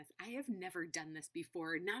I have never done this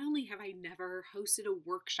before. Not only have I never hosted a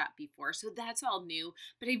workshop before, so that's all new,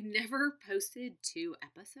 but I've never posted 2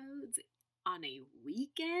 episodes on a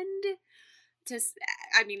weekend.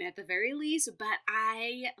 At the very least, but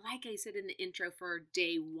like I said in the intro for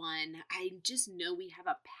day one, I just know we have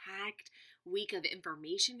a packed week of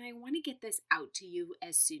information. I want to get this out to you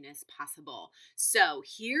as soon as possible. So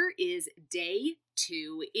here is day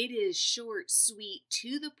 2. It is short, sweet,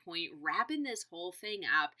 to the point, wrapping this whole thing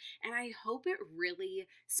up. And I hope it really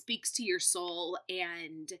speaks to your soul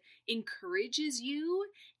and encourages you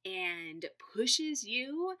and pushes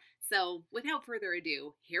you. So without further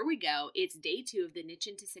ado, here we go. It's day 2 of the Niche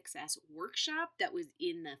into Success workshop that was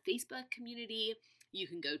in the Facebook community. You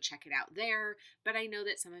can go check it out there, but I know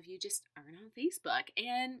that some of you just aren't on Facebook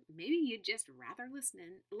and maybe you'd just rather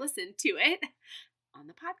listen to it on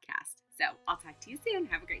the podcast. So I'll talk to you soon.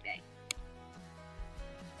 Have a great day.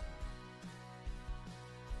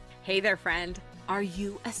 Hey there, friend. Are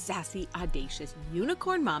you a sassy, audacious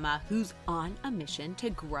unicorn mama who's on a mission to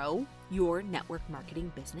grow your network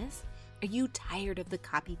marketing business? Are you tired of the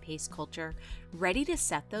copy-paste culture, ready to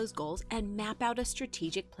set those goals and map out a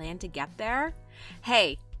strategic plan to get there?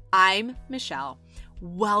 Hey, I'm Michelle.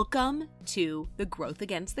 Welcome to the Growth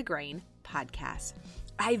Against the Grain podcast.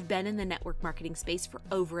 I've been in the network marketing space for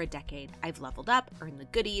over a decade. I've leveled up, earned the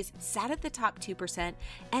goodies, sat at the top 2%,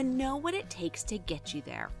 and know what it takes to get you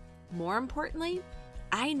there. More importantly,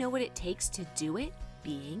 I know what it takes to do it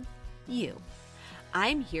being you.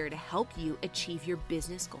 I'm here to help you achieve your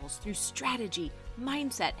business goals through strategy,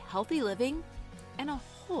 mindset, healthy living, and a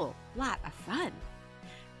whole lot of fun.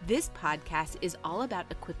 This podcast is all about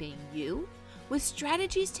equipping you with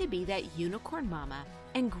strategies to be that unicorn mama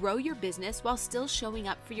and grow your business while still showing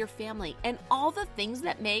up for your family and all the things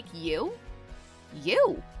that make you,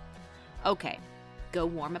 you. Okay, go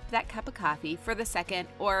warm up that cup of coffee for the second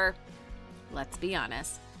or, let's be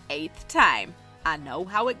honest, 8th time. I know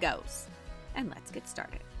how it goes. And let's get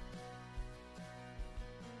started.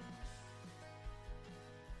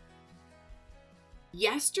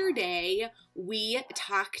 Yesterday, we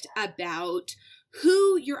talked about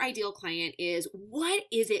who your ideal client is, what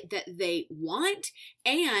is it that they want,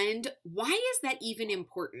 and why is that even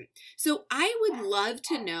important? So I would love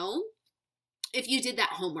to know if you did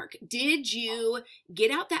that homework. Did you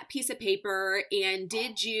get out that piece of paper and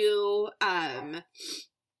did you, I'm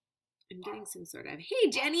getting some sort of, hey,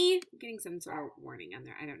 Jenny, I'm getting some sort of warning on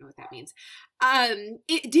there. I don't know what that means.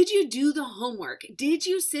 Did you do the homework? Did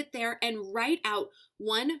you sit there and write out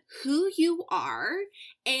who you are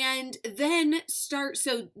and then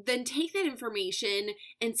then take that information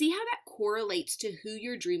and see how that correlates to who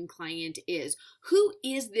your dream client is. Who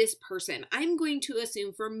is this person? I'm going to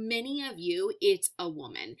assume for many of you, it's a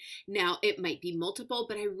woman. Now, it might be multiple,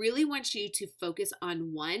 but I really want you to focus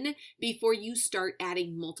on one before you start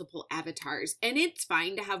adding multiple avatars. And it's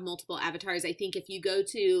fine to have multiple avatars. I think if you go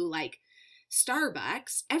to like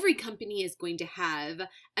Starbucks, every company is going to have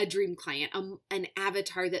a dream client, an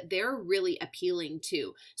avatar that they're really appealing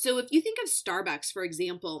to. So if you think of Starbucks, for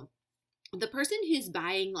example, the person who's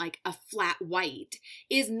buying like a flat white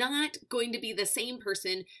is not going to be the same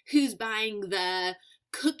person who's buying the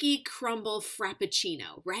cookie crumble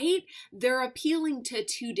frappuccino, right? They're appealing to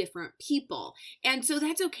 2 different people. And so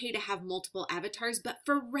that's okay to have multiple avatars. But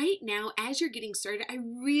for right now, as you're getting started, I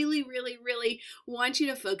really, really, really want you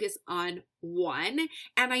to focus on one.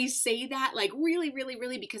 And I say that like really, really,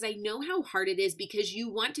 really because I know how hard it is because you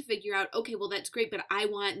want to figure out, okay, well, that's great, but I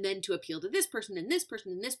want then to appeal to this person and this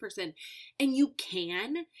person and this person. And you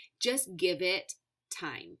can just give it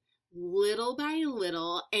time, little by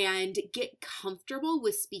little, and get comfortable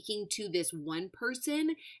with speaking to this one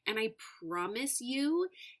person. And I promise you,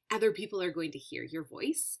 other people are going to hear your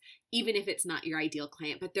voice, even if it's not your ideal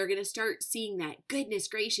client, but they're going to start seeing that, goodness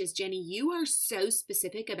gracious, Jenny, you are so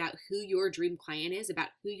specific about who your dream client is, about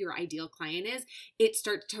who your ideal client is. It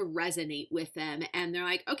starts to resonate with them. And they're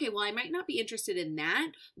like, okay, well, I might not be interested in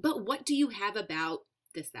that, but what do you have about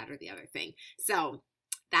this, that, or the other thing? So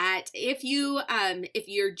that if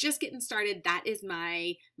you're just getting started, that is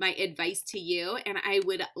my advice to you. And I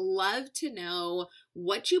would love to know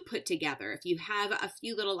what you put together. If you have a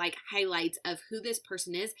few little like highlights of who this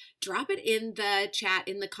person is, drop it in the chat,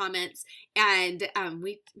 in the comments, and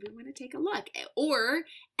we want to take a look. Or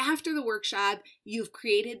after the workshop, you've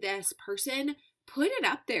created this person, put it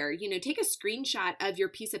up there, take a screenshot of your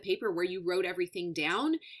piece of paper where you wrote everything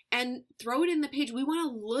down and throw it in the page. We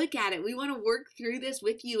want to look at it. We want to work through this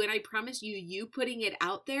with you. And I promise you putting it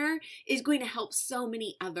out there is going to help so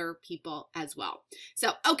many other people as well.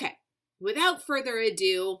 So, okay, without further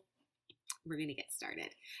ado, we're going to get started.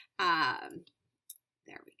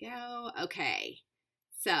 There we go. Okay.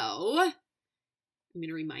 So I'm going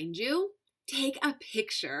to remind you, take a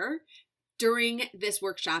picture during this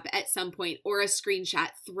workshop at some point or a screenshot,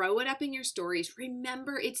 throw it up in your stories.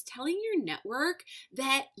 Remember, it's telling your network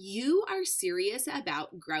that you are serious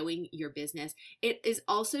about growing your business. It is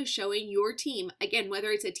also showing your team, again, whether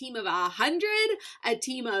it's a team of 100, a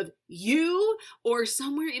team of you, or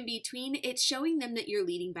somewhere in between, it's showing them that you're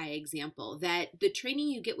leading by example, that the training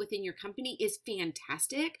you get within your company is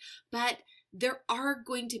fantastic, but there are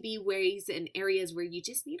going to be ways and areas where you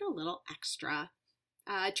just need a little extra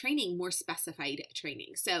training, more specified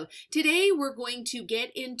training. So today we're going to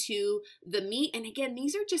get into the meat. And again,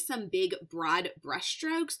 these are just some big broad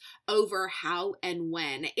brushstrokes over how and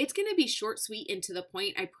when. It's going to be short, sweet, and to the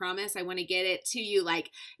point. I promise. I want to get it to you,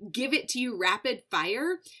 like give it to you rapid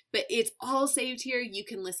fire, but it's all saved here. You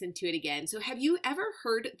can listen to it again. So have you ever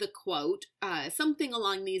heard the quote, something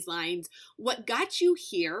along these lines, what got you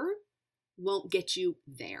here won't get you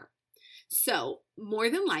there? So more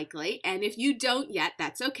than likely, and if you don't yet,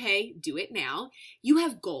 that's okay, do it now. You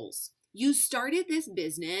have goals. You started this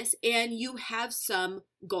business and you have some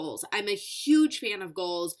goals. I'm a huge fan of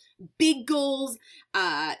goals, big goals,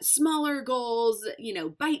 smaller goals,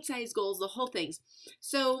 bite-sized goals, the whole things.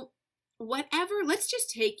 So whatever, let's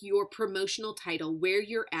just take your promotional title where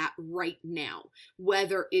you're at right now,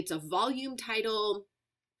 whether it's a volume title,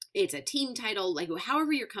 it's a team title, like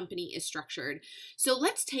however your company is structured. So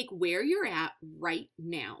let's take where you're at right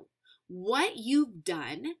now. What you've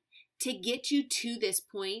done to get you to this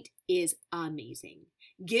point is amazing.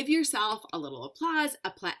 Give yourself a little applause,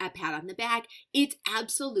 a pat on the back. It's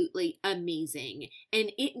absolutely amazing,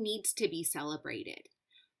 and it needs to be celebrated.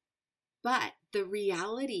 But the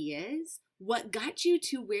reality is, what got you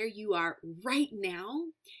to where you are right now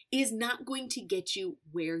is not going to get you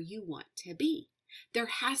where you want to be. There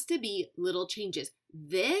has to be little changes.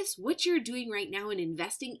 What you're doing right now and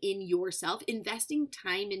investing in yourself, investing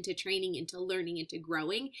time into training, into learning, into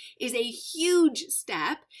growing is a huge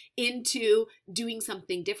step into doing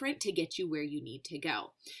something different to get you where you need to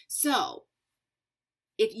go. So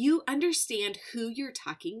if you understand who you're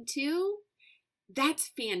talking to,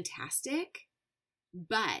 that's fantastic,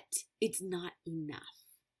 but it's not enough.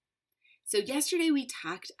 So yesterday we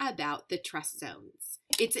talked about the trust zones.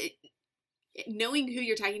 Knowing who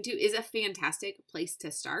you're talking to is a fantastic place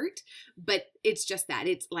to start, but it's just that.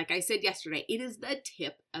 It's like I said yesterday, it is the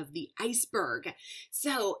tip of the iceberg.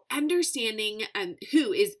 So understanding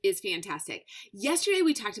who is fantastic. Yesterday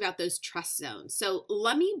we talked about those trust zones. So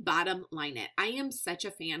let me bottom line it. I am such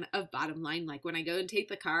a fan of bottom line. Like when I go and take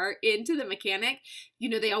the car into the mechanic,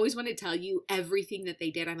 they always want to tell you everything that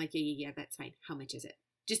they did. I'm like, yeah, that's fine. How much is it?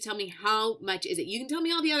 Just tell me how much is it. You can tell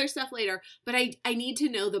me all the other stuff later, but I need to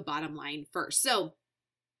know the bottom line first. So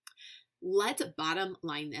let's bottom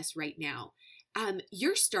line this right now.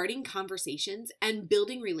 You're starting conversations and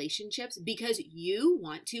building relationships because you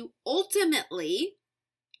want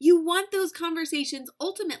those conversations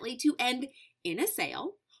ultimately to end in a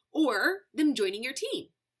sale or them joining your team,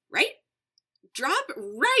 right? Drop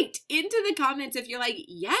right into the comments if you're like,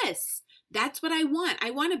 yes, that's what I want. I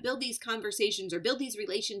want to build these conversations or build these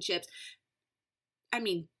relationships. I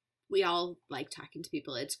mean, we all like talking to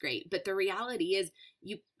people. It's great. But the reality is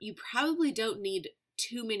you probably don't need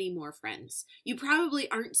too many more friends. You probably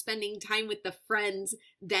aren't spending time with the friends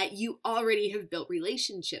that you already have built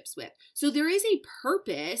relationships with. So there is a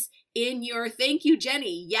purpose in your, thank you,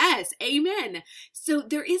 Jenny. Yes, amen. So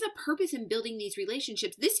there is a purpose in building these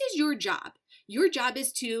relationships. This is your job. Your job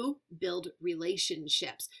is to build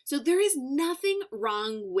relationships. So there is nothing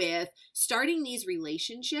wrong with starting these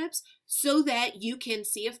relationships so that you can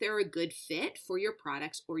see if they're a good fit for your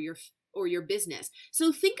products or your business.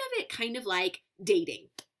 So think of it kind of like dating.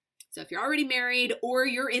 So if you're already married or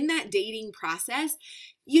you're in that dating process,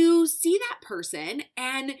 you see that person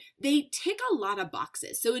and they tick a lot of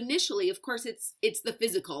boxes. So initially, of course, it's the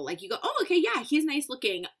physical. Like you go, oh, okay, yeah, he's nice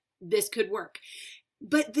looking. This could work.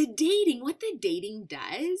 But what the dating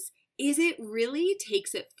does is it really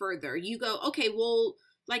takes it further. You go, okay, well,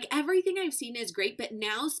 like everything I've seen is great, but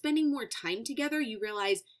now spending more time together, you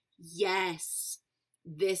realize, yes,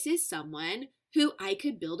 this is someone who I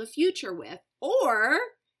could build a future with. Or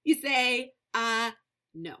you say,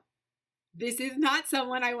 no, this is not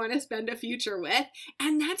someone I want to spend a future with.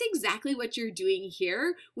 And that's exactly what you're doing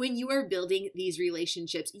here when you are building these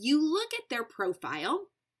relationships. You look at their profile,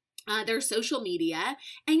 their social media,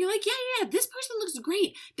 and you're like, yeah, this person looks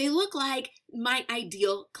great. They look like my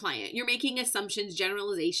ideal client. You're making assumptions,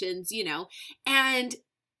 generalizations, and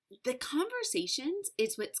the conversations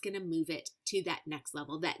is what's going to move it to that next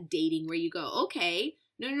level, that dating where you go, okay,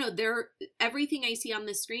 No. Everything I see on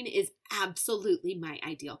this screen is absolutely my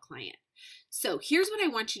ideal client. So here's what I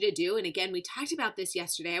want you to do. And again, we talked about this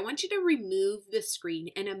yesterday. I want you to remove the screen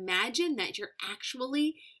and imagine that you're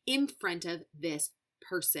actually in front of this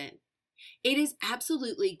person. It is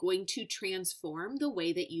absolutely going to transform the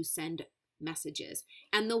way that you send messages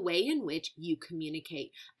and the way in which you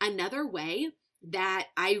communicate. Another way that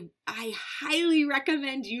I highly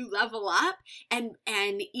recommend you level up and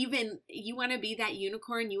even you want to be that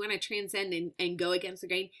unicorn, you want to transcend and go against the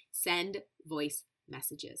grain, send voice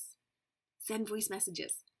messages. Send voice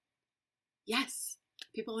messages. Yes,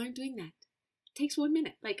 people aren't doing that. It takes 1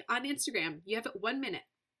 minute. Like on Instagram, you have 1 minute.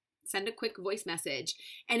 Send a quick voice message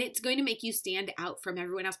and it's going to make you stand out from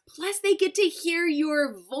everyone else. Plus, they get to hear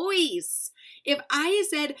your voice. If I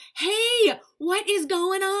said, hey, what is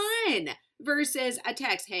going on? Versus a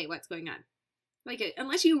text, hey, what's going on? Like,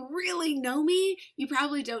 unless you really know me, you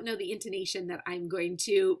probably don't know the intonation that I'm going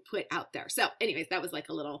to put out there. So anyways, that was like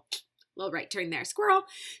a little right turn there, squirrel.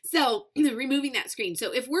 So removing that screen.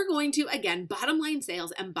 So if we're going to, again, bottom line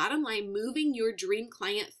sales and bottom line moving your dream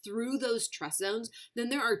client through those trust zones, then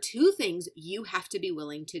there are 2 things you have to be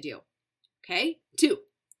willing to do. Okay? 2.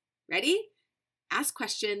 Ready? Ask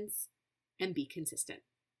questions and be consistent.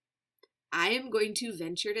 I am going to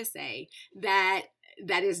venture to say that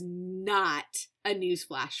that is not a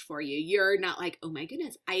newsflash for you. You're not like, oh my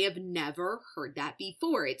goodness, I have never heard that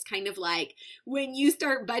before. It's kind of like when you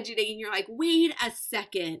start budgeting and you're like, wait a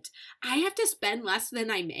second, I have to spend less than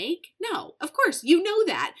I make? No, of course, you know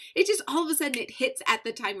that. It just all of a sudden it hits at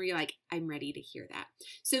the time where you're like, I'm ready to hear that.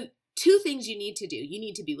 So 2 things you need to do. You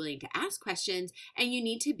need to be willing to ask questions and you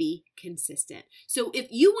need to be consistent. So if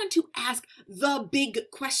you want to ask the big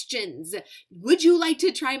questions, would you like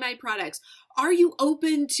to try my products? Are you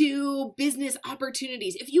open to business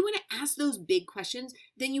opportunities? If you want to ask those big questions,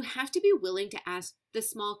 then you have to be willing to ask the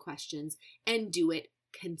small questions and do it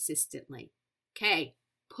consistently. Okay,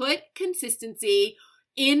 put consistency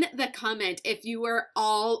in the comment if you are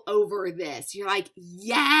all over this. You're like,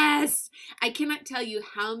 yes! I cannot tell you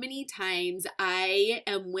how many times I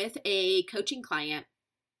am with a coaching client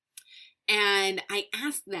and I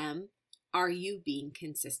ask them, are you being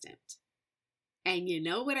consistent? And you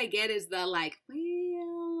know what I get is the like,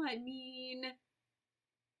 well, I mean,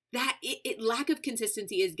 that lack of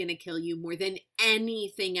consistency is going to kill you more than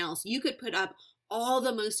anything else. You could put up all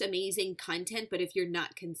the most amazing content, but if you're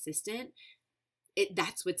not consistent,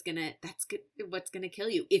 that's what's gonna kill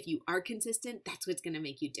you. If you are consistent, that's what's gonna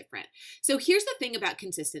make you different. So here's the thing about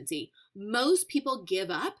consistency. Most people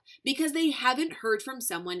give up because they haven't heard from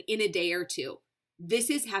someone in a day or 2. This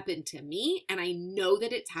has happened to me, and I know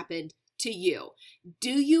that it's happened to you.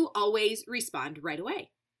 Do you always respond right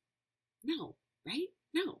away? No, right?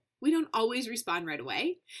 No, we don't always respond right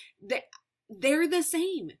away. They're the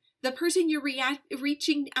same. The person you're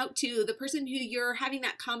reaching out to, the person who you're having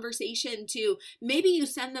that conversation to, maybe you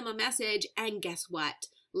send them a message and guess what?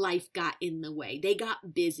 Life got in the way. They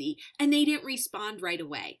got busy and they didn't respond right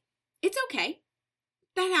away. It's okay.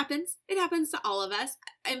 That happens. It happens to all of us.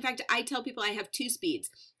 In fact, I tell people I have 2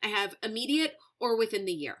 speeds. I have immediate or within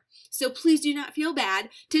the year. So please do not feel bad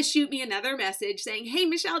to shoot me another message saying, hey,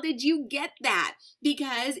 Michelle, did you get that?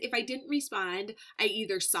 Because if I didn't respond, I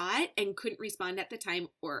either saw it and couldn't respond at the time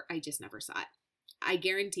or I just never saw it. I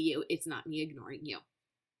guarantee you it's not me ignoring you.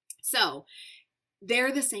 So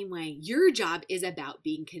they're the same way. Your job is about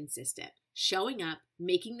being consistent, showing up,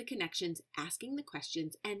 making the connections, asking the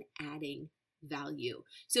questions, and adding value.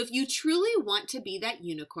 So if you truly want to be that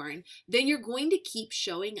unicorn, then you're going to keep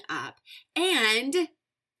showing up and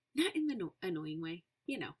not in the annoying way.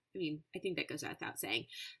 You know, I mean, I think that goes without saying.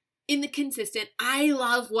 In the consistent, I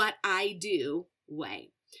love what I do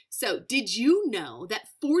way. So did you know that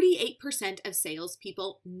 48% of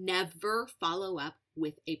salespeople never follow up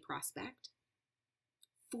with a prospect?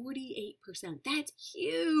 48%. That's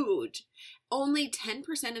huge. Only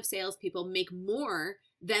 10% of salespeople make more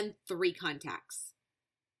than 3 contacts.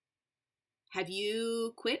 Have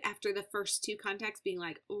you quit after the first 2 contacts being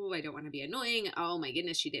like, oh, I don't want to be annoying. Oh my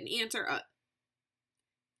goodness, she didn't answer.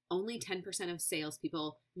 Only 10% of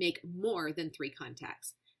salespeople make more than 3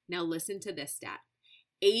 contacts. Now listen to this stat.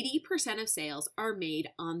 80% of sales are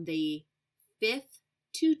made on the 5th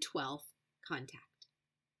to 12th contact.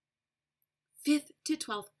 5th to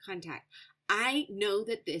 12th contact. I know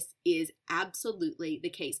that this is absolutely the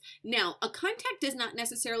case. Now, a contact does not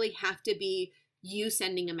necessarily have to be you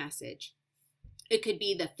sending a message. It could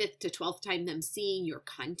be the 5th to 12th time them seeing your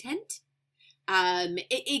content.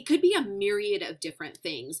 It could be a myriad of different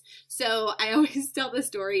things. So I always tell the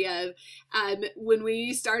story of when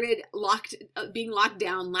we started being locked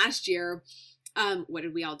down last year, what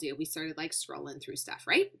did we all do? We started like scrolling through stuff,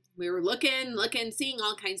 right? We were looking, seeing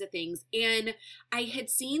all kinds of things. And I had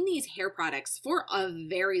seen these hair products for a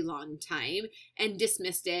very long time and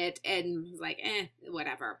dismissed it and was like,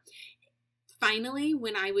 whatever. Finally,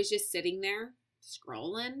 when I was just sitting there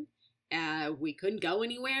scrolling, we couldn't go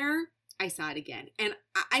anywhere. I saw it again. And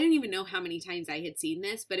I don't even know how many times I had seen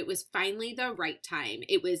this, but it was finally the right time.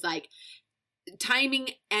 It was like timing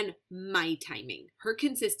and my timing. Her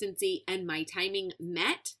consistency and my timing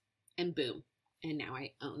met, and boom. And now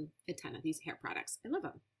I own a ton of these hair products. I love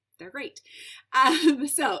them. They're great.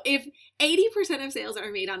 So if 80% of sales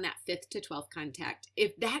are made on that 5th to 12th contact,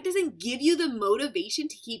 if that doesn't give you the motivation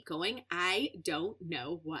to keep going, I don't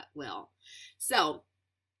know what will. So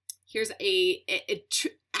here's a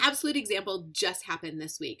absolute example just happened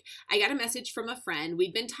this week. I got a message from a friend.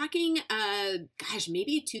 We'd been talking,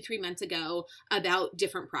 maybe 2-3 months ago about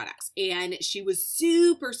different products. And she was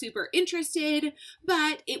super, super interested,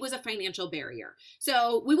 but it was a financial barrier.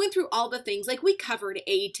 So we went through all the things, like we covered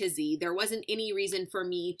A to Z. There wasn't any reason for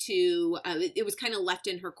me to, it was kind of left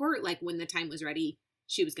in her court. Like when the time was ready,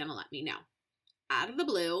 she was going to let me know. Out of the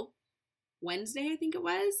blue, Wednesday, I think it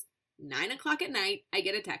was, 9 o'clock at night, I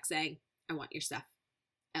get a text saying, I want your stuff.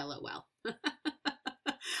 LOL.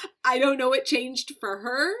 I don't know what changed for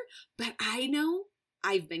her, but I know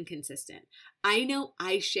I've been consistent. I know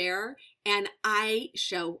I share and I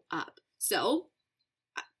show up. So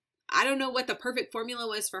I don't know what the perfect formula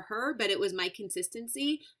was for her, but it was my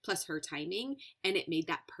consistency plus her timing, and it made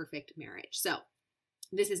that perfect marriage. So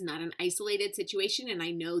this is not an isolated situation, and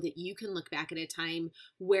I know that you can look back at a time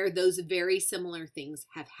where those very similar things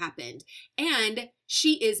have happened. And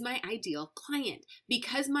she is my ideal client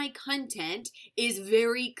because my content is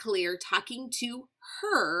very clear. Talking to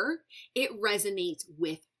her, it resonates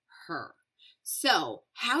with her. So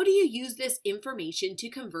how do you use this information to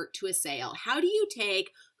convert to a sale? How do you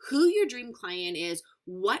take who your dream client is,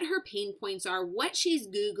 what her pain points are, what she's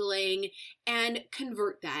Googling, and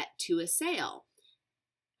convert that to a sale?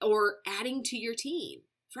 Or adding to your team.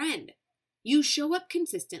 Friend, you show up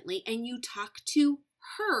consistently and you talk to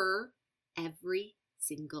her every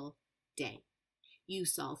single day. You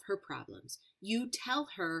solve her problems. You tell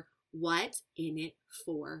her what's in it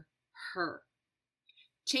for her.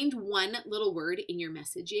 Change one little word in your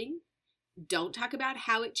messaging. Don't talk about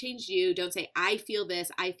how it changed you. Don't say, I feel this,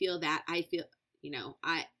 I feel that, I feel,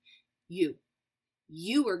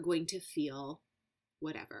 you are going to feel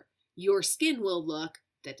whatever. Your skin will look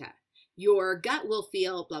da-da. Your gut will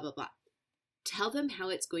feel blah, blah, blah. Tell them how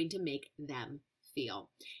it's going to make them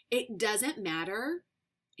feel. It doesn't matter.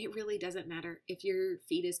 It really doesn't matter if your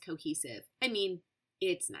feed is cohesive. I mean,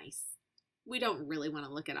 it's nice. We don't really want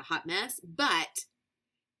to look at a hot mess, but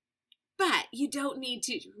you don't need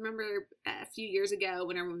to. Remember a few years ago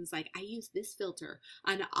when everyone was like, I use this filter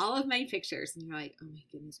on all of my pictures. And you're like, oh my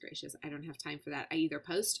goodness gracious, I don't have time for that. I either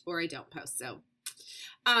post or I don't post.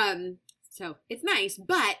 So it's nice,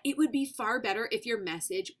 but it would be far better if your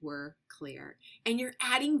message were clear and you're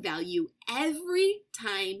adding value every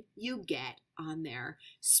time you get on there.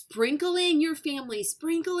 Sprinkle in your family,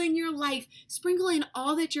 sprinkle in your life, sprinkle in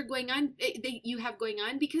all that you have going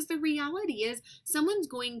on, because the reality is someone's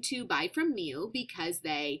going to buy from you because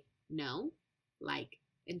they know, like,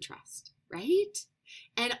 and trust, right?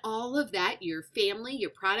 And all of that, your family, your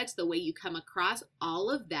products, the way you come across, all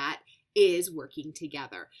of that is working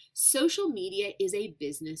together. Social media is a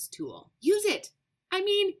business tool. Use it. I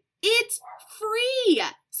mean, it's free.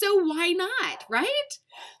 So why not, right?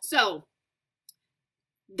 So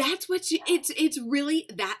that's it's really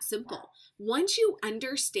that simple. Once you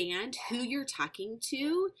understand who you're talking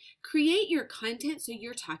to, create your content so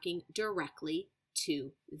you're talking directly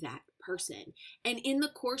to that person. And in the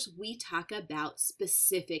course, we talk about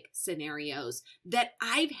specific scenarios that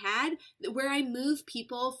I've had where I move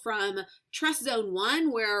people from trust zone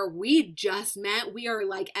 1, where we just met, we are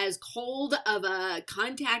like as cold of a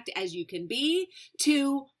contact as you can be,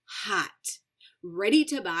 to hot, ready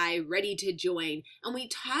to buy, ready to join. And we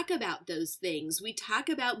talk about those things. We talk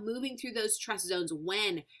about moving through those trust zones,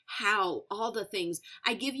 when, how, all the things.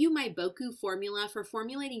 I give you my Boku formula for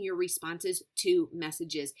formulating your responses to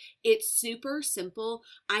messages. It's super simple.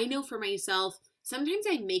 I know for myself, sometimes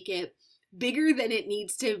I make it bigger than it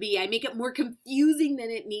needs to be. I make it more confusing than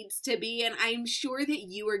it needs to be. And I'm sure that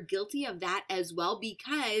you are guilty of that as well,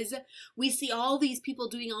 because we see all these people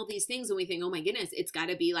doing all these things and we think, oh my goodness, it's got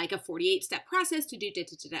to be like a 48-step process to do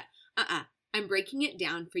da-da-da-da. I'm breaking it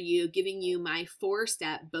down for you, giving you my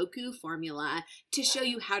 4-step Boku formula to show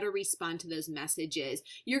you how to respond to those messages.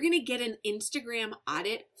 You're going to get an Instagram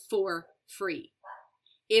audit for free.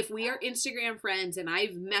 if we are Instagram friends and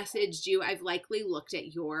I've messaged you, I've likely looked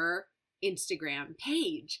at your Instagram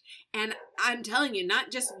page. And I'm telling you,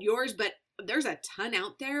 not just yours, but there's a ton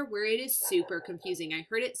out there where it is super confusing. I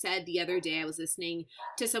heard it said the other day, I was listening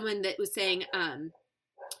to someone that was saying,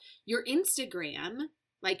 your Instagram,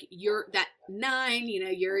 like that 9,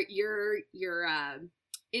 your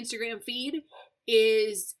Instagram feed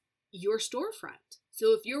is your storefront.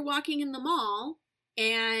 So if you're walking in the mall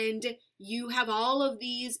and you have all of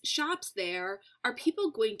these shops there, are people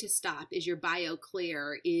going to stop? Is your bio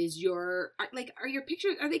clear? Are your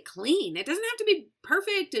pictures, are they clean? It doesn't have to be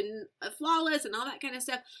perfect and flawless and all that kind of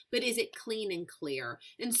stuff, but is it clean and clear?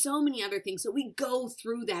 And so many other things. So we go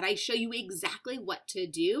through that. I show you exactly what to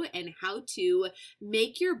do and how to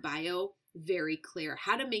make your bio very clear,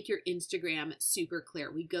 how to make your Instagram super clear.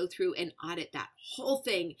 We go through and audit that whole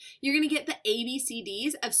thing. You're going to get the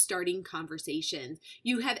ABCDs of starting conversations.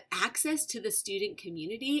 You have access to the student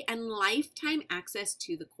community and lifetime access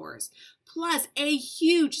to the course, plus a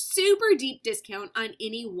huge, super deep discount on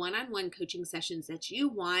any one-on-one coaching sessions that you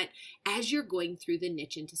want as you're going through the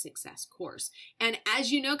Niche into Success course. And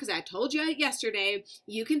as you know, because I told you yesterday,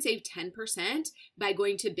 you can save 10% by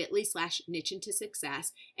going to bit.ly/niche into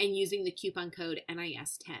success and using the coupon code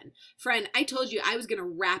NIS10. Friend, I told you I was going to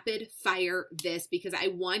rapid fire this because I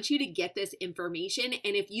want you to get this information.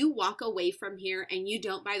 And if you walk away from here and you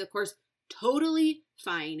don't buy the course, totally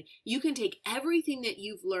fine. You can take everything that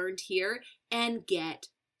you've learned here and get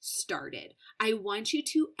started. I want you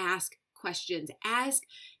to ask questions, ask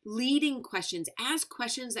leading questions, ask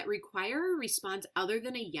questions that require a response other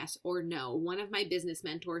than a yes or no. One of my business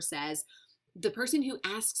mentors says, the person who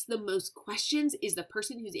asks the most questions is the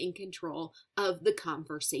person who's in control of the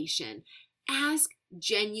conversation. Ask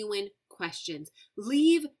genuine questions.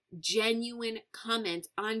 Leave genuine comments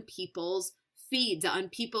on people's feeds, on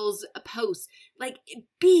people's posts. Like,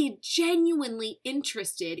 be genuinely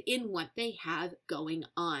interested in what they have going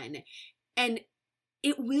on. And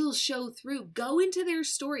it will show through. Go into their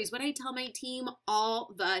stories. What I tell my team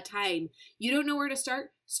all the time, you don't know where to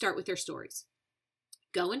start? Start with their stories.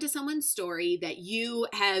 Go into someone's story that you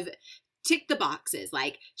have ticked the boxes,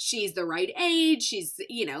 like she's the right age, she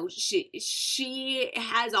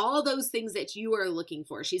has all those things that you are looking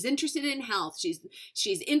for. She's interested in health,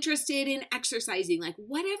 she's interested in exercising, like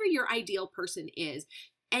whatever your ideal person is.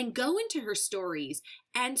 And go into her stories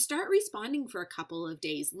and start responding for a couple of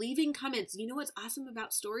days, leaving comments. You know what's awesome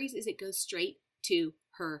about stories is it goes straight to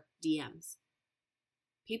her DMs.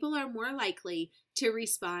 People are more likely to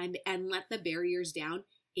respond and let the barriers down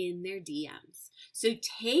in their DMs. So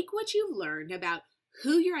take what you've learned about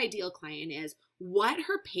who your ideal client is, what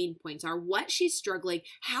her pain points are, what she's struggling,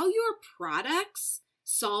 how your products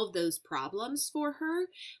solve those problems for her,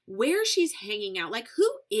 where she's hanging out, like who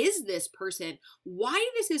is this person, why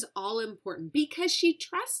this is all important, because she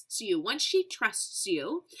trusts you. Once she trusts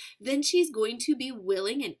you, then she's going to be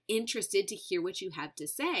willing and interested to hear what you have to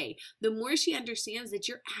say. The more she understands that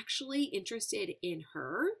you're actually interested in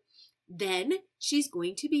her, then she's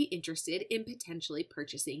going to be interested in potentially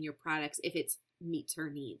purchasing your products if it meets her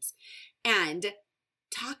needs. And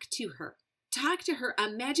talk to her. Talk to her.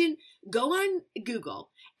 Imagine, go on Google,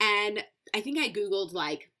 and I think I Googled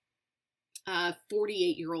like a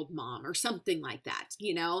 48-year-old mom or something like that,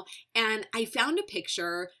 and I found a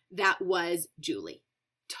picture that was Julie.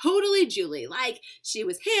 Totally Julie. Like, she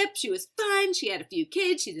was hip, she was fun, she had a few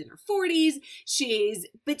kids, she's in her 40s, she's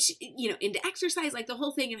into exercise, like the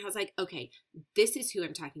whole thing. And I was like, okay, this is who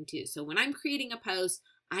I'm talking to. So when I'm creating a post,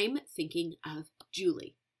 I'm thinking of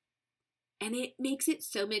Julie. And it makes it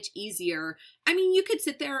so much easier. I mean, you could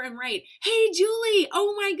sit there and write, hey, Julie,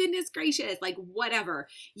 oh my goodness gracious, like whatever.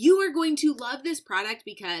 You are going to love this product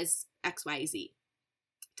because XYZ.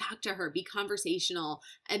 Talk to her, be conversational.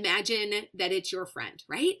 Imagine that it's your friend,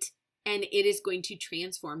 right? And it is going to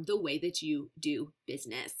transform the way that you do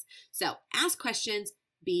business. So ask questions,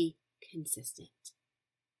 be consistent.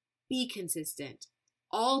 Be consistent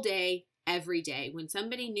all day, every day. When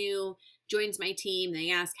somebody new joins my team, they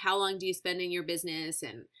ask, how long do you spend in your business?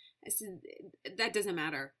 And I said, that doesn't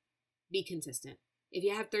matter. Be consistent. If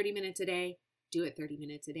you have 30 minutes a day, do it 30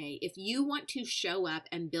 minutes a day. If you want to show up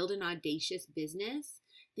and build an audacious business,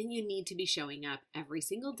 then you need to be showing up every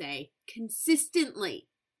single day consistently.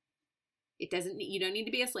 You don't need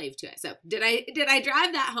to be a slave to it. So did I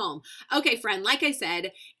drive that home? Okay, friend, like I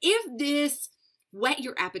said, if this whet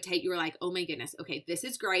your appetite, you were like, oh my goodness, okay, this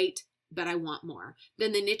is great. but I want more,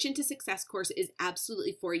 then the Niche into Success course is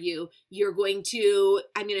absolutely for you. I'm going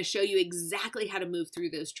to show you exactly how to move through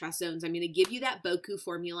those trust zones. I'm going to give you that Boku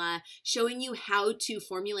formula, showing you how to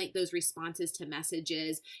formulate those responses to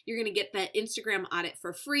messages. You're going to get the Instagram audit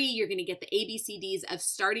for free. You're going to get the ABCDs of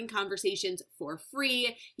starting conversations for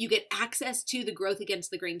free. You get access to the Growth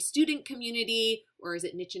Against the Grain student community, or is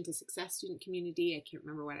it Niche into Success student community? I can't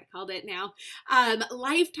remember what I called it now.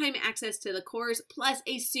 Lifetime access to the course, plus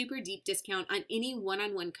a super deep discount on any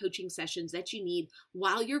one-on-one coaching sessions that you need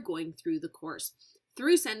while you're going through the course.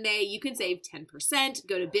 Through Sunday, you can save 10%.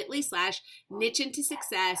 Go to bit.ly/niche into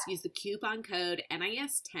success, use the coupon code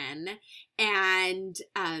NIS10, and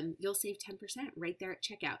you'll save 10% right there at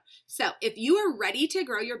checkout. So if you are ready to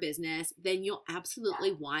grow your business, then you'll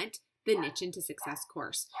absolutely want the Niche into Success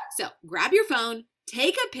course. So grab your phone,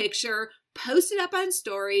 take a picture, post it up on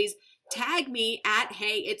stories, tag me at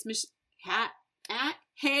hey.it's.Michelle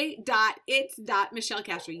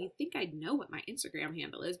Castro. You think I'd know what my Instagram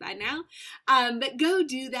handle is by now. But go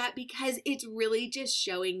do that, because it's really just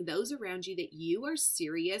showing those around you that you are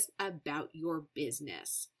serious about your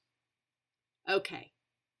business. Okay,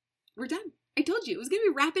 we're done. I told you it was going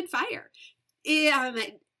to be rapid fire.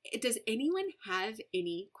 Does anyone have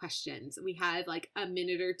any questions? We have like a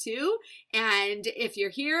minute or two. And if you're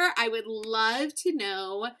here, I would love to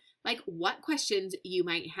know like what questions you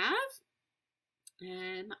might have.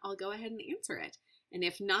 And I'll go ahead and answer it. And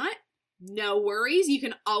if not, no worries. You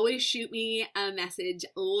can always shoot me a message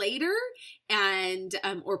later and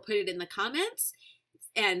or put it in the comments,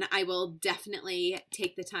 and I will definitely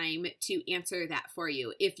take the time to answer that for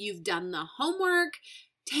you. If you've done the homework,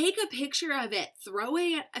 take a picture of it, throw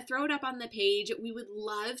it up on the page. We would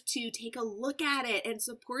love to take a look at it and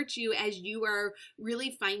support you as you are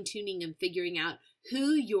really fine-tuning and figuring out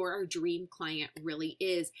who your dream client really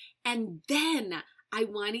is. And then I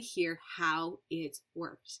want to hear how it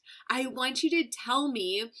works. I want you to tell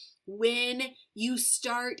me when you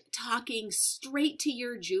start talking straight to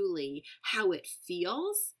your Julie, how it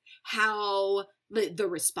feels, how the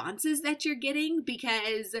responses that you're getting,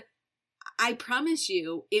 because I promise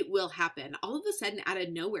you it will happen. All of a sudden, out of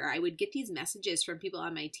nowhere, I would get these messages from people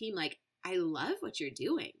on my team like, I love what you're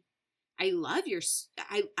doing. I love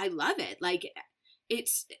it. Like,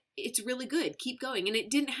 it's really good. Keep going. And it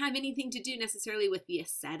didn't have anything to do necessarily with the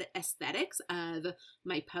aesthetics of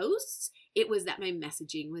my posts. It was that my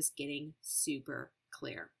messaging was getting super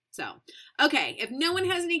clear. So, okay, if no one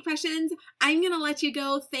has any questions, I'm going to let you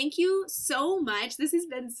go. Thank you so much. This has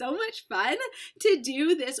been so much fun to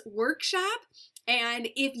do this workshop. And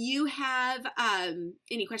if you have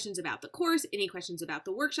any questions about the course, any questions about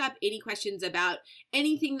the workshop, any questions about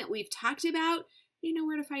anything that we've talked about, you know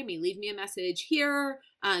where to find me. Leave me a message here,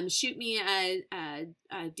 shoot me a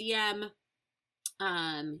DM,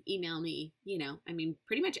 email me,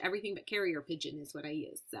 pretty much everything but carrier pigeon is what I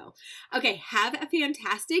use. So, okay, have a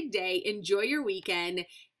fantastic day. Enjoy your weekend.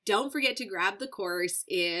 Don't forget to grab the course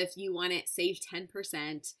if you want it. Save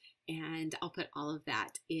 10%, and I'll put all of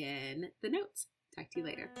that in the notes. Talk to you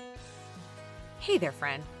later. Hey there,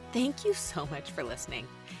 friend. Thank you so much for listening.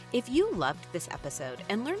 If you loved this episode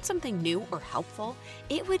and learned something new or helpful,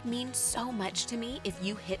 it would mean so much to me if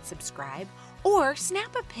you hit subscribe or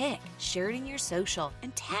snap a pic, share it in your social,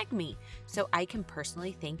 and tag me so I can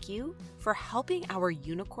personally thank you for helping our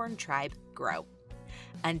unicorn tribe grow.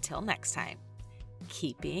 Until next time,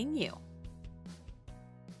 keep being you.